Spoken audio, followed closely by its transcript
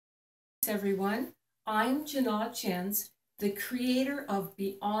Everyone. I'm Janelle Jens, the creator of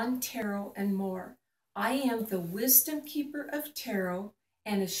Beyond Tarot and More. I am the wisdom keeper of tarot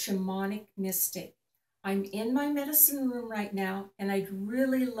and a shamanic mystic. I'm in my medicine room right now, and I'd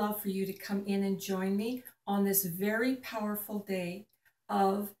really love for you to come in and join me on this very powerful day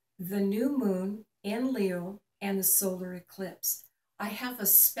of the new moon in Leo and the solar eclipse. I have a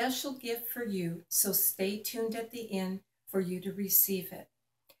special gift for you, so stay tuned at the end for you to receive it.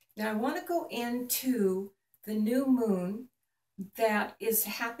 Now I want to go into the new moon that is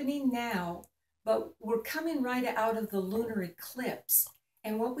happening now, but we're coming right out of the lunar eclipse.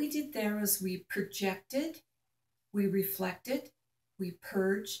 And what we did there was we projected, we reflected, we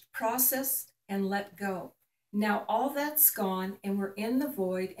purged, processed, and let go. Now all that's gone, and we're in the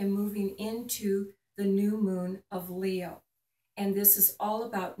void and moving into the new moon of Leo. And this is all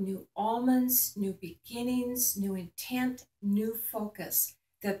about new almonds, new beginnings, new intent, new focus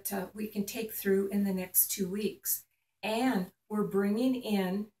that we can take through in the next 2 weeks. And we're bringing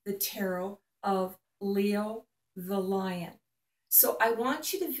in the tarot of Leo the lion. So I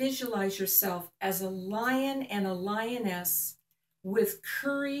want you to visualize yourself as a lion and a lioness with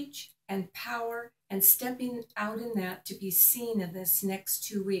courage and power and stepping out in that to be seen in this next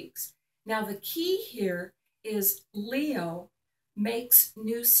 2 weeks. Now the key here is Leo makes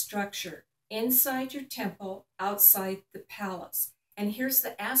new structure inside your temple, outside the palace. And here's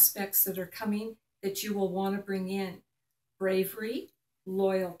the aspects that are coming that you will want to bring in: bravery,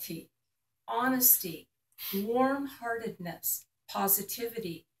 loyalty, honesty, warm-heartedness,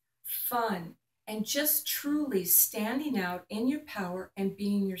 positivity, fun, and just truly standing out in your power and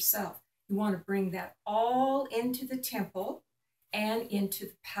being yourself. You want to bring that all into the temple and into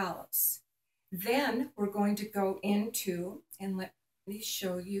the palace. Then we're going to go into, and let me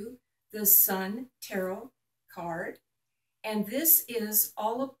show you the Sun Tarot card. And this is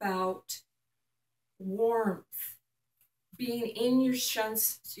all about warmth, being in your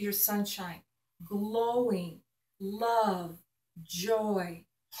sunshine, glowing, love, joy,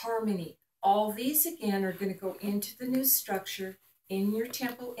 harmony. All these again are going to go into the new structure in your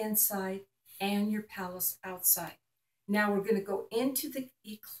temple inside and your palace outside. Now we're going to go into the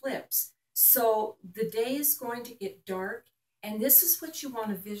eclipse. So the day is going to get dark, and this is what you want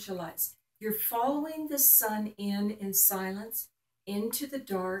to visualize. You're following the sun in silence into the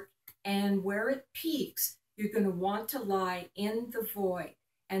dark, and where it peaks, you're going to want to lie in the void.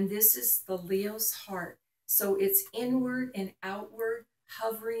 And this is the Leo's heart. So it's inward and outward,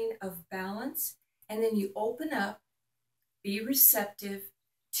 hovering of balance. And then you open up, be receptive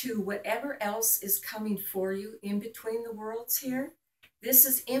to whatever else is coming for you in between the worlds here. This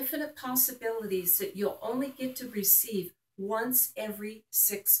is infinite possibilities that you'll only get to receive once every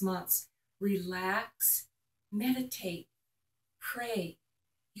 6 months. Relax, meditate, pray,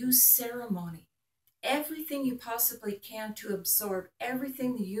 use ceremony, everything you possibly can to absorb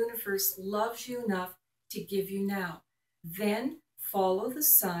everything the universe loves you enough to give you now. Then follow the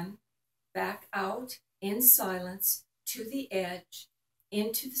sun back out in silence to the edge,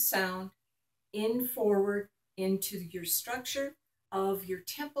 into the sound, in forward, into your structure of your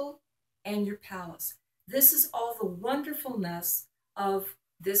temple and your palace. This is all the wonderfulness of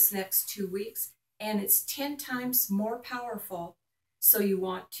this next 2 weeks, and it's 10 times more powerful. So you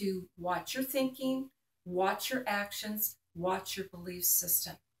want to watch your thinking, watch your actions, watch your belief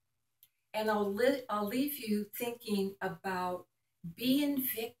system. And I'll leave you thinking about be in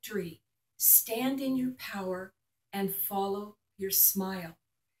victory, stand in your power, and follow your smile.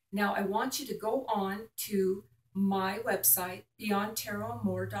 Now I want you to go on to my website,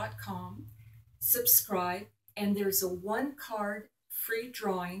 beyondtarotandmore.com, subscribe, and there's a 1-card free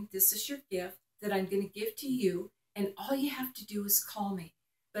drawing. This is your gift that I'm going to give to you, and all you have to do is call me.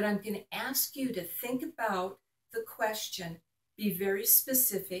 But I'm going to ask you to think about the question, be very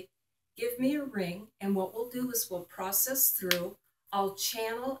specific, give me a ring, and what we'll do is we'll process through. I'll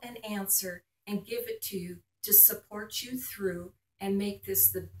channel an answer and give it to you to support you through and make this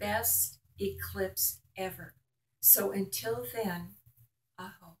the best eclipse ever. So until then,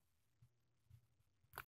 aho.